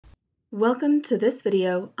Welcome to this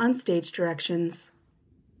video on stage directions.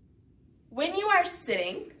 When you are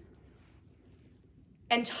sitting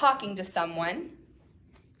and talking to someone,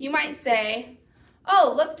 you might say,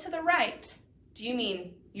 "Oh, look to the right." Do you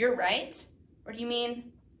mean you're right, or do you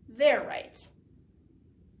mean they're right?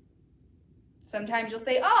 Sometimes you'll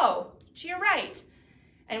say, "Oh, to your right."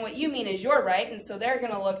 And what you mean is you're right, and so they're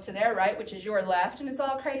gonna look to their right, which is your left, and it's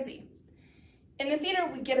all crazy. In the theater,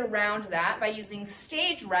 we get around that by using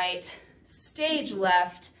stage right, stage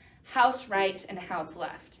left, house right, and house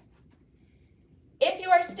left. If you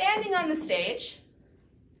are standing on the stage,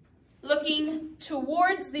 looking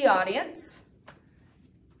towards the audience,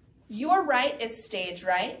 your right is stage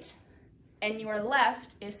right, and your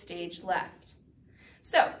left is stage left.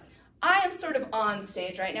 So, I am sort of on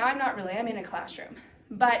stage right now. I'm not really, I'm in a classroom.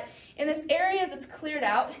 But in this area that's cleared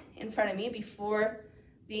out in front of me before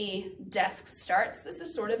the desk starts, this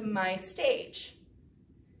is sort of my stage.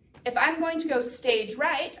 If I'm going to go stage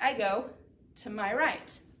right, I go to my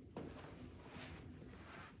right.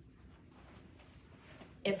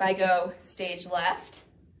 If I go stage left,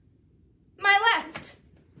 my left.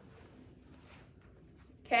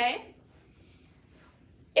 Okay?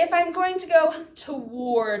 If I'm going to go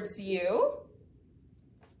towards you,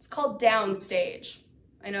 it's called downstage.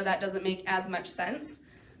 I know that doesn't make as much sense.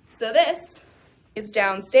 So this is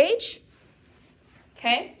downstage.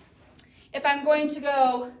 Okay? If I'm going to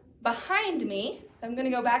go behind me, if I'm going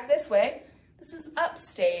to go back this way, this is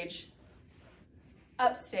upstage.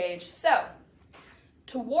 Upstage. So,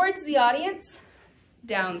 towards the audience,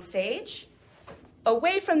 downstage.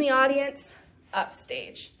 Away from the audience,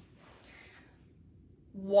 upstage.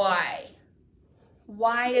 Why?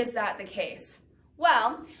 Why is that the case?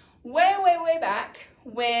 Well, way back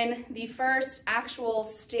when the first actual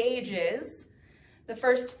stages, the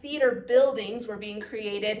first theater buildings were being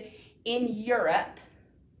created in Europe,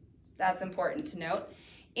 that's important to note,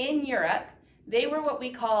 in Europe, they were what we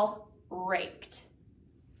call raked.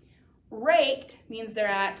 Raked means they're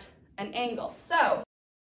at an angle. So,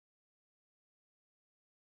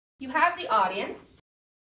 you have the audience,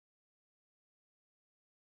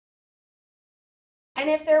 and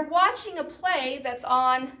if they're watching a play that's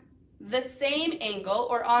on the same angle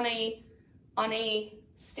or on a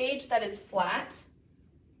stage that is flat,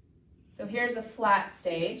 so here's a flat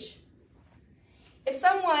stage, if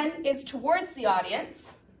someone is towards the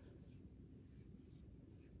audience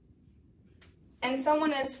and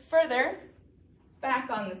someone is further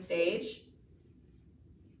back on the stage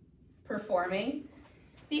performing,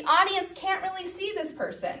 the audience can't really see this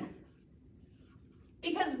person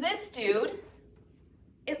because this dude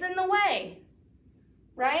is in the way,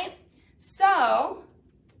 right? So,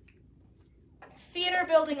 theater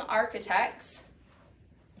building architects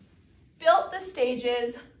built the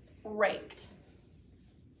stages raked.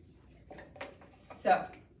 So,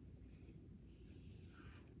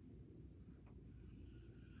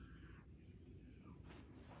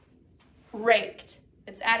 raked,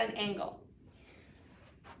 it's at an angle.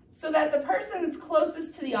 So that the person that's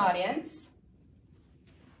closest to the audience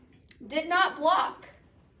did not block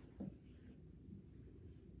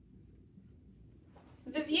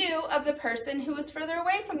the view of the person who was further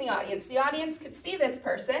away from the audience. The audience could see this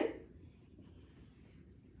person,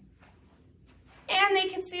 and they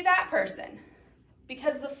could see that person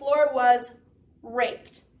because the floor was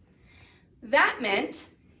raked. That meant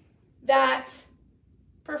that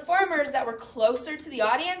performers that were closer to the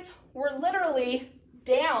audience were literally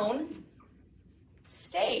down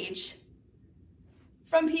stage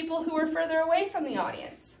from people who were further away from the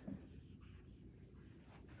audience,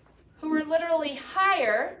 who were literally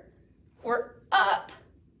higher or up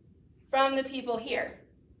from the people here.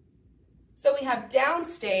 So we have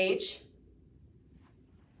downstage,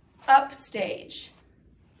 upstage.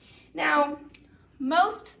 Now,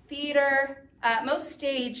 most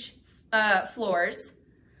stage floors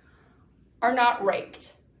are not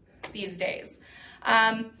raked these days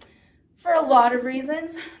for a lot of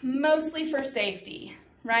reasons, mostly for safety,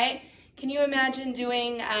 right? Can you imagine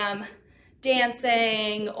doing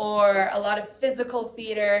dancing or a lot of physical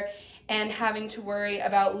theater and having to worry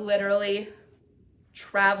about literally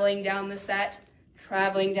traveling down the set,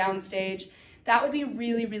 traveling downstage? That would be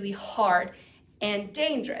really hard and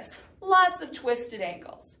dangerous. Lots of twisted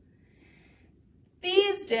ankles.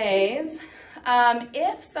 These days,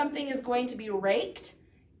 if something is going to be raked,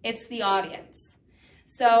 it's the audience.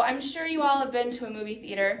 So I'm sure you all have been to a movie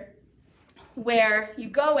theater where you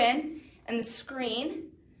go in and the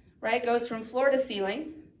screen, right, goes from floor to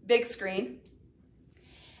ceiling, big screen,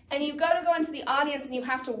 and you go into the audience and you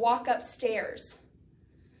have to walk upstairs,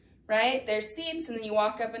 right? There's seats, and then you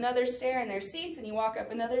walk up another stair, and there's seats, and you walk up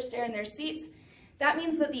another stair, and there's seats. That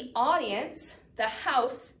means that the audience, the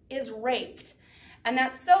house, is raked. And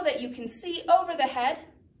that's so that you can see over the head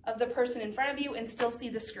of the person in front of you and still see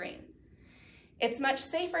the screen. It's much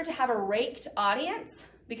safer to have a raked audience,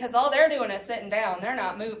 because all they're doing is sitting down, they're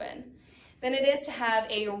not moving, than it is to have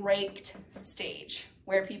a raked stage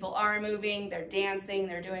where people are moving, they're dancing,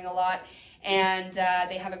 they're doing a lot, and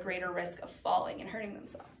they have a greater risk of falling and hurting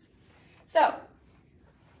themselves. So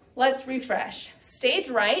let's refresh. Stage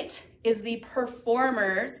right is the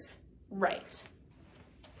performer's right.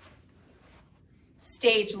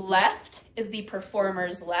 Stage left is the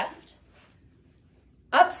performer's left.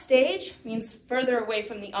 Upstage means further away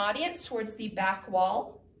from the audience towards the back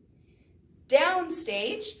wall.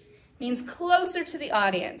 Downstage means closer to the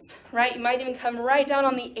audience, right? You might even come right down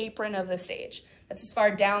on the apron of the stage. That's as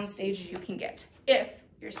far downstage as you can get, if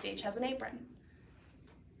your stage has an apron.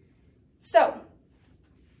 So,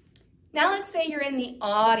 now let's say you're in the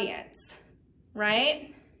audience,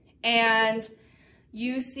 right? And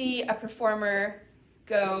you see a performer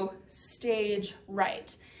go stage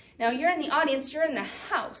right. Now you're in the audience, you're in the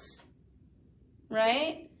house,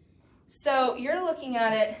 right? So you're looking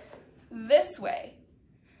at it this way.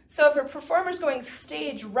 So if a performer's going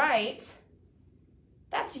stage right,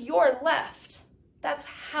 that's your left. That's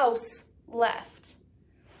house left.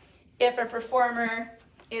 If a performer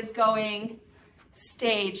is going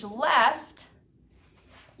stage left,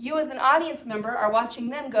 you as an audience member are watching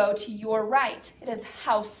them go to your right. It is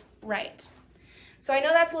house right. So I know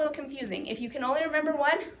that's a little confusing. If you can only remember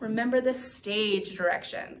one, remember the stage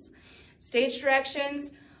directions. Stage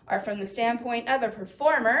directions are from the standpoint of a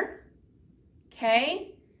performer,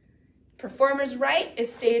 okay? Performer's right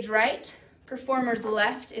is stage right. Performer's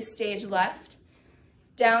left is stage left.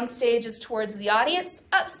 Downstage is towards the audience.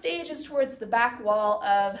 Upstage is towards the back wall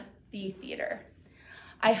of the theater.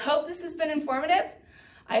 I hope this has been informative.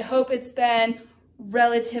 I hope it's been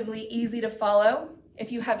relatively easy to follow.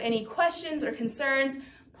 If you have any questions or concerns,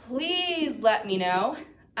 please let me know.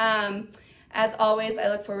 As always, I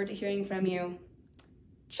look forward to hearing from you.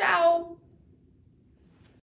 Ciao!